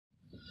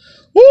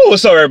Woo,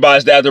 what's up, everybody?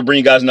 It's Dad to bring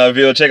you guys another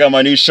video. Check out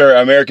my new shirt,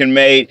 American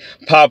made,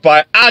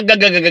 Popeye.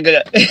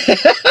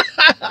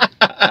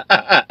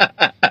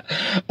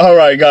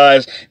 Alright,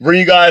 guys. Bring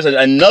you guys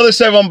another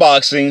set of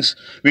unboxings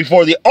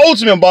before the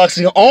ultimate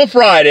unboxing on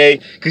Friday.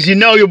 Because you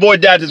know your boy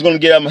Dad is going to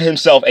get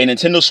himself a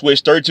Nintendo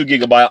Switch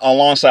 32GB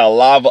alongside a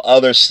lot of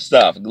other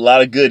stuff. A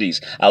lot of goodies,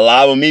 a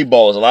lot of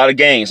amiibos, a lot of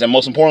games, and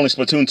most importantly,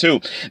 Splatoon 2.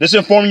 This is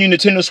informing you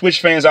Nintendo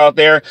Switch fans out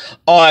there.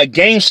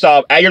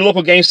 GameStop, at your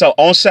local GameStop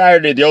on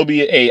Saturday, there'll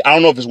be I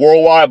don't know if it's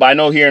worldwide, but I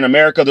know here in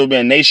America, there'll be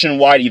a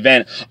nationwide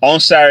event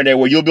on Saturday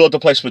where you'll be able to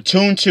play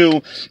Splatoon 2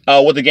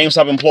 with the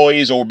GameStop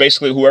employees or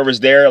basically whoever's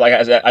there, like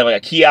a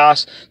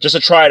kiosk, just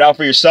to try it out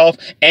for yourself.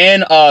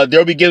 And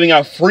they'll be giving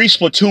out free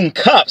Splatoon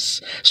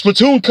cups.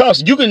 Splatoon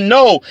cups. You can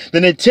know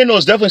that Nintendo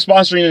is definitely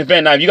sponsoring an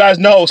event. Now, if you guys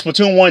know,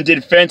 Splatoon 1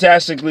 did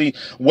fantastically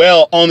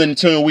well on the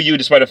Nintendo Wii U,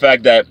 despite the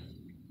fact that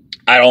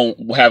I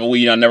don't have a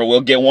Wii U, I never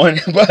will get one.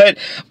 But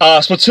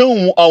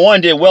Splatoon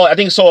 1 did well. I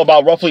think it sold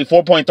about roughly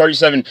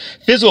 4.37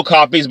 physical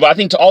copies, but I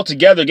think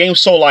altogether, the game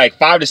sold like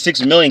 5 to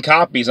 6 million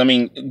copies. I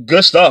mean,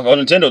 good stuff on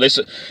Nintendo.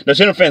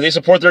 Nintendo fans, they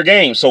support their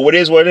games, so it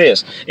is what it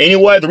is.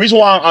 Anyway, the reason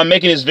why I'm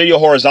making this video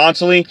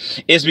horizontally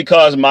is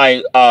because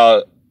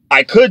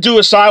I could do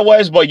it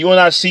sideways, but you will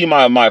not see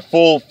my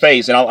full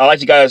face, and I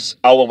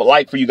would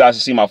like for you guys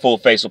to see my full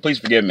face, so please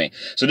forgive me.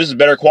 So this is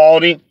better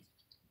quality.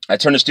 I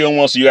turned the steering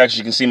wheel so you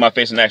actually can see my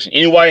face in action.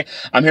 Anyway,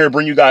 I'm here to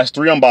bring you guys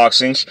 3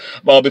 unboxings.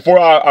 Well, before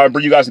I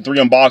bring you guys in 3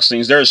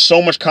 unboxings, there is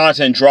so much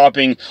content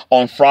dropping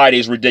on Friday.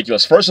 It's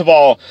ridiculous. First of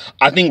all,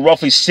 I think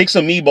roughly 6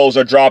 amiibos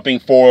are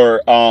dropping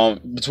for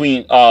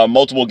between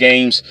multiple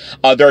games.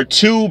 There are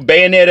 2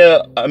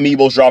 Bayonetta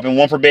amiibos dropping,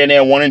 one for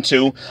Bayonetta 1 and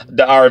 2,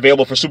 that are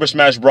available for Super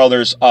Smash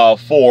Bros. 4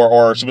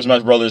 or Super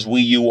Smash Bros.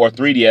 Wii U or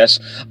 3DS.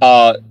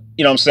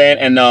 You know what I'm saying?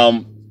 And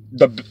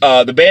the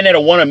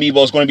Bayonetta 1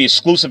 amiibo is going to be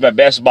exclusive at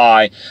Best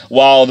Buy,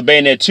 while the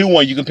Bayonetta 2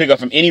 one you can pick up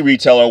from any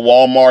retailer,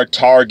 Walmart,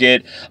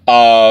 Target,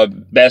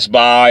 Best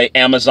Buy,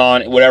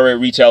 Amazon, whatever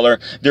retailer.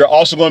 There are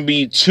also going to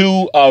be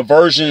 2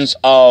 versions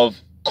of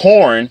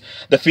Corn,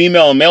 the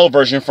female and male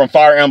version from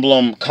Fire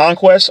Emblem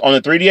Conquest on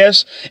the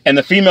 3DS, and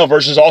the female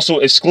version is also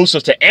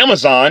exclusive to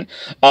Amazon,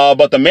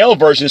 but the male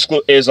version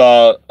is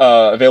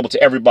available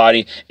to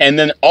everybody. And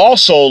then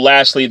also,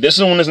 lastly, this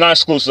one is not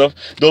exclusive.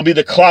 There'll be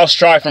the Cloud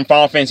Strife from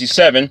Final Fantasy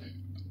VII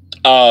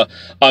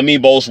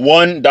amiibos.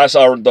 One, that's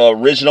the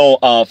original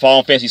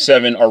Final Fantasy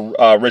VII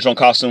original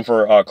costume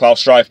for Cloud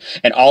Strife,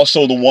 and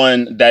also the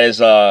one that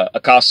is a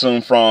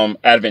costume from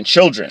Advent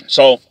Children.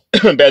 So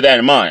bear that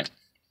in mind.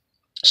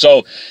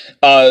 So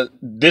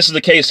this is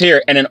the case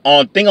here, and then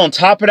on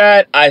top of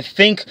that, I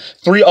think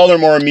 3 other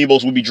more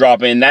amiibos will be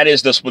dropping. That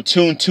is the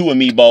Splatoon 2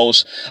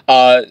 amiibos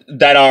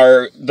that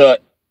are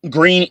the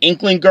green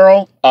Inkling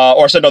girl,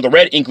 the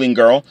red Inkling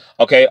girl.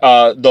 Okay,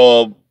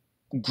 the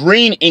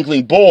green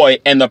Inkling boy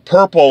and the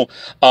purple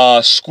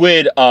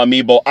squid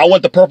amiibo. I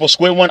want the purple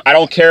squid one. I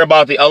don't care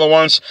about the other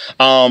ones,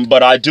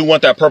 but I do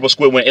want that purple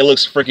squid one. It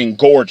looks freaking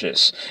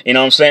gorgeous. You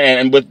know what I'm saying?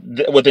 And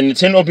with the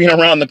Nintendo being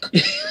around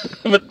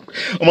with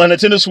my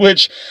Nintendo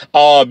Switch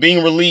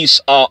being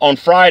released on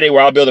Friday,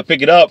 where I'll be able to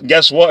pick it up,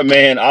 guess what,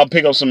 man? I'll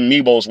pick up some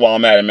amiibos while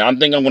I'm at it, man. I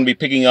think I'm going to be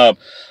picking up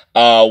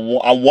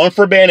one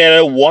for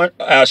Bayonetta,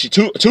 actually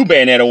two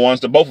Bayonetta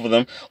ones, both of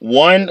them,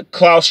 1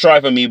 Cloud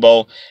Strife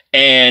amiibo,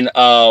 and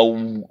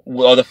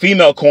the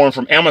female Corn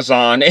from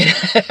Amazon, and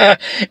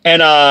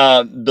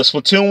the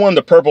Splatoon one,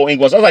 the purple ink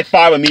ones. That's like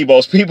 5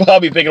 amiibos. People I'll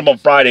be picking up on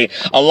Friday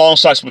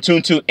alongside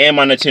Splatoon 2 and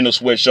my Nintendo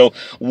Switch. So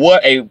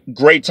what a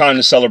great time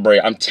to celebrate,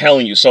 I'm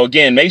telling you. So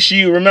again, make sure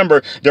you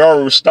remember they are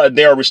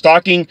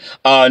restocking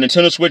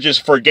Nintendo Switches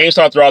for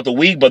GameStop throughout the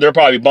week, but they'll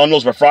probably be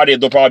bundles. But Friday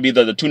they'll probably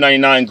be the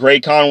 $2.99 Grey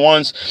Con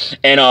ones.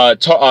 And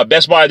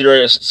Best Buy,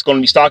 there is going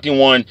to be stocking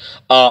one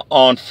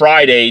on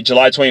Friday,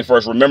 July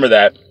 21st. Remember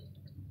that.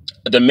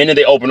 The minute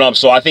they open up.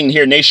 So I think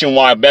here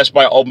nationwide, Best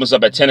Buy opens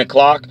up at 10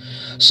 o'clock.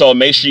 So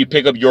make sure you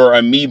pick up your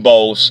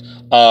amiibos,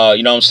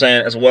 you know what I'm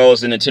saying, as well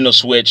as the Nintendo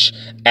Switch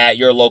at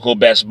your local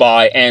Best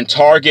Buy. And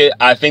Target,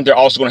 I think they're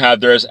also going to have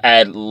theirs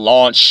at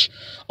launch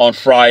on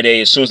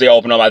Friday as soon as they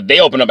open up. They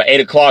open up at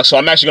 8 o'clock, so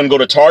I'm actually going to go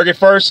to Target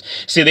first,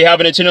 see if they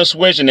have a Nintendo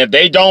Switch, and if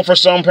they don't for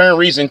some apparent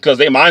reason, because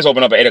mine's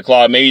open up at 8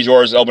 o'clock, maybe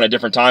yours open a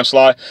different time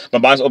slot, but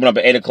mine's open up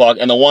at 8 o'clock,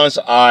 and the ones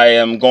I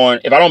am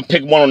going, if I don't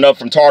pick one up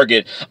from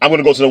Target, I'm going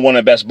to go to the one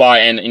at Best Buy,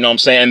 and you know what I'm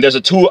saying, and there's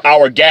a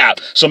 2-hour gap,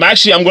 so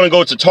I'm going to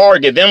go to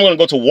Target, then I'm going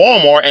to go to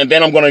Walmart, and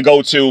then I'm going to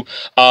go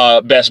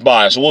to Best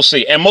Buy, so we'll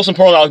see. And most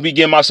importantly, I'll be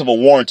giving myself a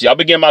warranty. I'll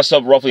be giving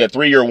myself roughly a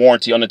 3-year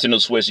warranty on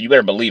Nintendo Switch, so you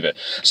better believe it.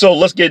 So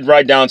let's get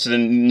right down to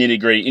the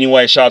nitty-gritty.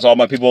 Anyway, shout out to all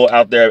my people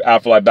out there,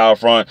 Afterlife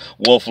Battlefront,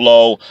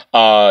 Wolflow,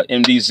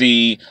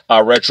 MDZ,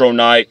 Retro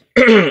Knight,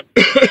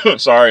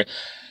 sorry,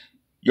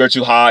 You're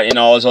Too Hot, and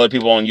all those other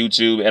people on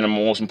YouTube, and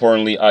most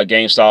importantly,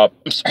 GameStop.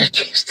 I'm sorry,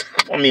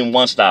 GameStop. I mean,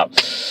 One Stop.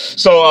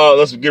 So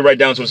let's get right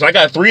down to it. So I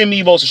got 3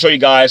 amiibos to show you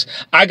guys.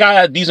 I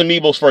got these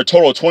amiibos for a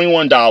total of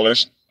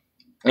 $21.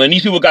 When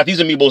these people got these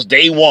amiibos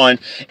day one,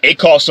 it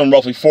cost them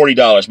roughly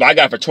 $40, but I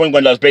got it for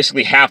 $21,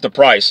 basically half the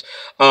price.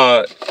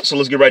 So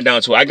let's get right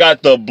down to it. I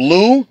got the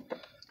blue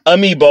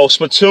amiibo,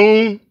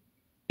 Splatoon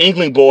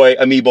Inkling Boy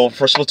amiibo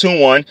for Splatoon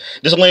 1.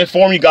 Just to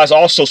inform you guys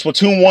also,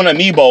 Splatoon 1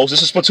 amiibos.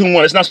 This is Splatoon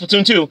 1. It's not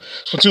Splatoon 2.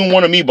 Splatoon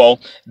 1 amiibo.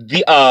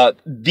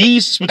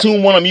 These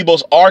Splatoon 1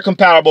 amiibos are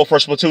compatible for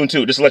Splatoon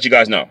 2. Just to let you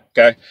guys know,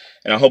 okay?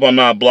 And I hope I'm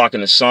not blocking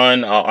the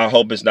sun. I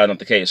hope it's not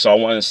the case. So I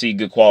want to see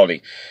good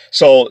quality.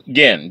 So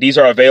again, these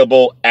are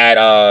available at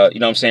you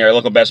know what I'm saying, our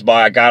local Best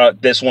Buy. I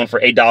got this one for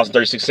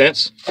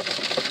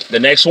 $8.36. The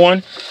next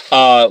one,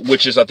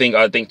 which is I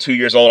think 2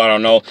 years old, I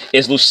don't know,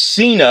 is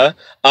Lucina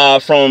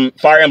from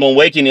Fire Emblem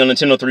Awakening on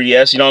Nintendo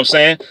 3DS. You know what I'm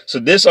saying? So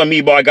this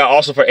amiibo I got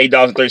also for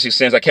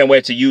 $8.36. I can't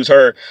wait to use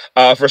her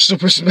for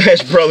Super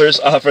Smash Brothers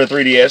for the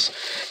 3DS.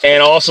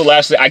 And also,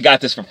 lastly, I got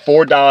this for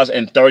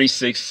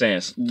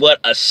 $4.36. What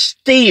a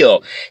steal!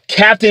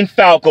 Captain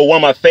Falco, one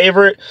of my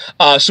favorite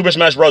Super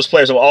Smash Bros.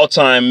 Players of all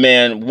time.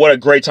 Man, what a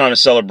great time to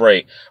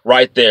celebrate!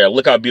 Right there,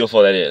 look how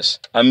beautiful that is.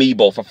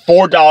 Amiibo for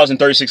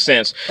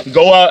 $4.36.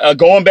 Go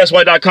on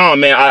bestbuy.com,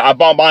 man. I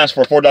bought mine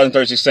for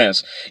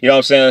 $4.36. You know what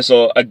I'm saying?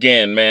 So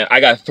again, man, I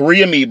got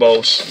 3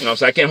 amiibos. You know what I'm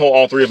saying? I can't hold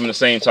all 3 of them at the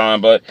same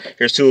time, but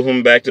here's 2 of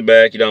them back to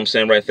back. You know what I'm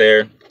saying? Right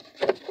there.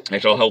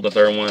 Actually, I'll hold the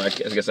third one. I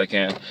guess I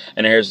can.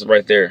 And here's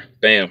right there.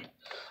 Bam.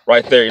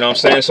 Right there. You know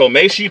what I'm saying? So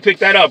make sure you pick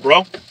that up,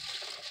 bro.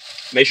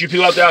 Make sure you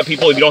pick out that,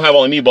 people, if you don't have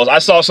all amiibos. I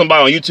saw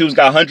somebody on YouTube's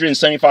got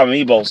 175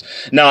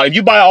 amiibos. Now, if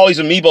you buy all these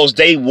amiibos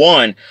day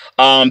one,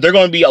 they're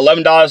going to be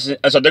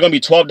 $11. So they're going to be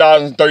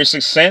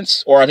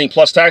 $12.36, or I think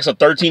plus tax of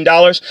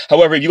 $13.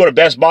 However, if you go to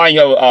Best Buy and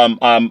you have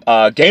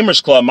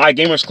Gamers Club, My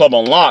Gamers Club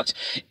unlocked,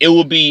 it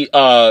will be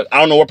I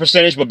don't know what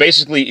percentage, but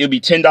basically it'll be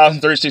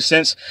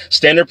 $10.36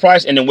 standard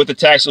price, and then with the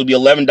tax it'll be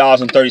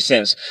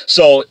 $11.30.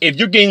 So if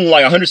you're getting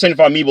like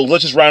 175 amiibos,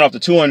 let's just round off to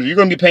 200. You're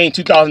going to be paying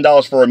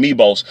 $2,000 for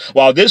amiibos.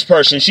 While this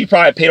person, she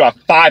probably paid about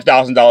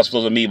 $5,000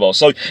 for those amiibos.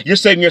 So you're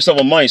saving yourself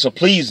a money. So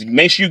please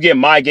make sure you get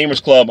My Gamers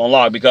Club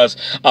unlocked, because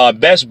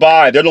Best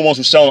Buy, they're the ones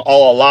who sell a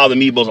lot of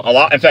the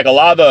amiibos. In fact, a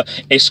lot of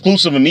the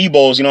exclusive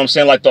amiibos, you know what I'm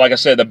saying, like I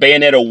said, the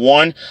Bayonetta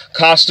 1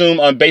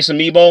 costume base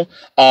amiibo,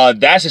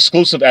 that's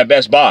exclusive at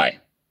Best Buy. You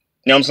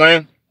know what I'm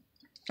saying?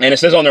 And it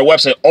says on their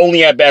website,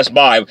 only at Best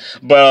Buy.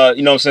 But,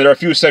 you know what I'm saying, there are a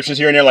few exceptions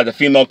here and there, like the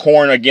female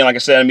corn, again, like I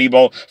said,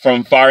 amiibo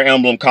from Fire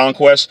Emblem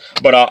Conquest.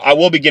 But I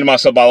will be getting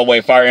myself, by the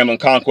way, Fire Emblem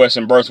Conquest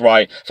and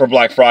Birthright for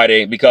Black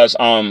Friday, because,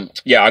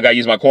 yeah, I got to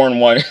use my corn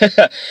one.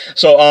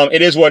 So,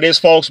 it is what it is,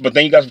 folks. But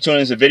thank you guys for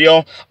tuning into the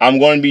video. I'm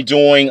going to be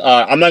doing,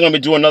 I'm not going to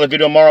be doing another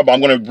video tomorrow, but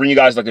I'm going to bring you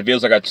guys, like, the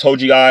videos like I told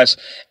you guys.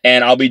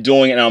 And I'll be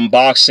doing an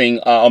unboxing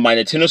of my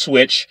Nintendo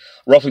Switch,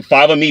 roughly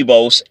 5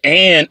 amiibos,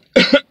 and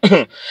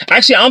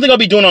actually, I don't think I'll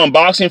be doing an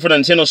unboxing for the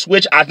Nintendo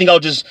Switch. I think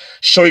I'll just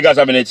show you guys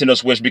I have a Nintendo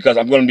Switch, because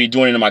I'm going to be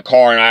doing it in my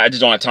car, and I just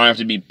don't have time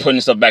to be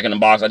putting stuff back in the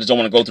box. I just don't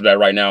want to go through that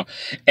right now.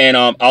 And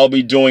I'll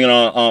be doing an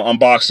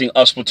unboxing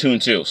of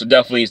Splatoon 2, so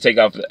definitely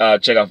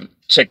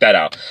check that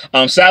out.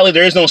 Sadly,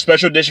 there is no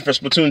special edition for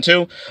Splatoon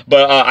 2,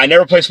 but I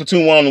never played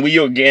Splatoon 1 on the Wii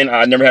U. Again,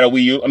 I never had a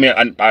Wii U. I mean,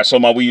 I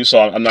sold my Wii U, so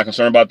I'm not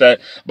concerned about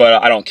that,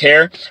 but I don't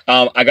care.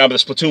 I got the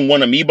Splatoon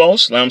 1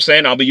 amiibos, you know what I'm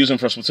saying? I'll be using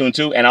for Splatoon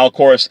 2, and I'll, of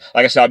course,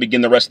 like I said, I'll be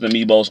getting the rest of the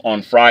amiibos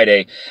on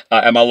Friday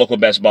at my local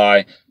Best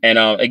Buy. And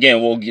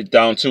again, we'll get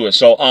down to it.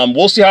 So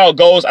we'll see how it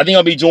goes. I think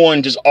I'll be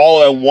doing just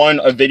all in one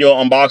video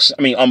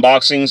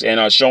unboxings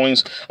and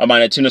showings of my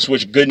Nintendo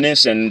Switch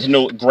goodness and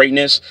Nintendo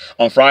greatness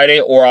on Friday,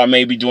 or I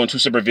may be doing 2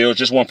 separate videos,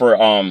 just one for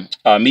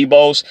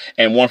amiibos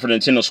and one for the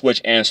Nintendo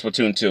Switch and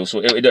Splatoon 2.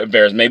 So it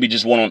varies, maybe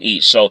just one on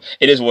each. So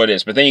it is what it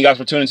is. But thank you guys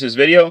for tuning into this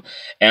video,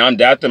 and I'm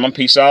Dapton. I'm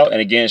peace out. And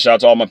again, shout out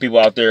to all my people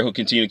out there who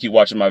continue to keep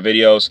watching my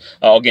videos.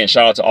 Again,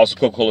 shout out to also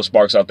Coca-Cola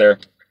Sparks out there,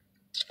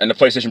 and the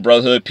PlayStation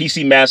Brotherhood,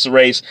 PC Master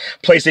Race,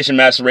 PlayStation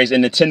Master Race,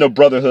 and Nintendo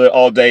Brotherhood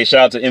all day.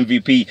 Shout out to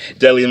MVP,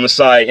 Deadly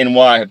Messiah,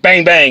 NY.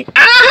 Bang, bang.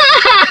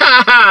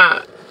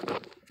 Ah!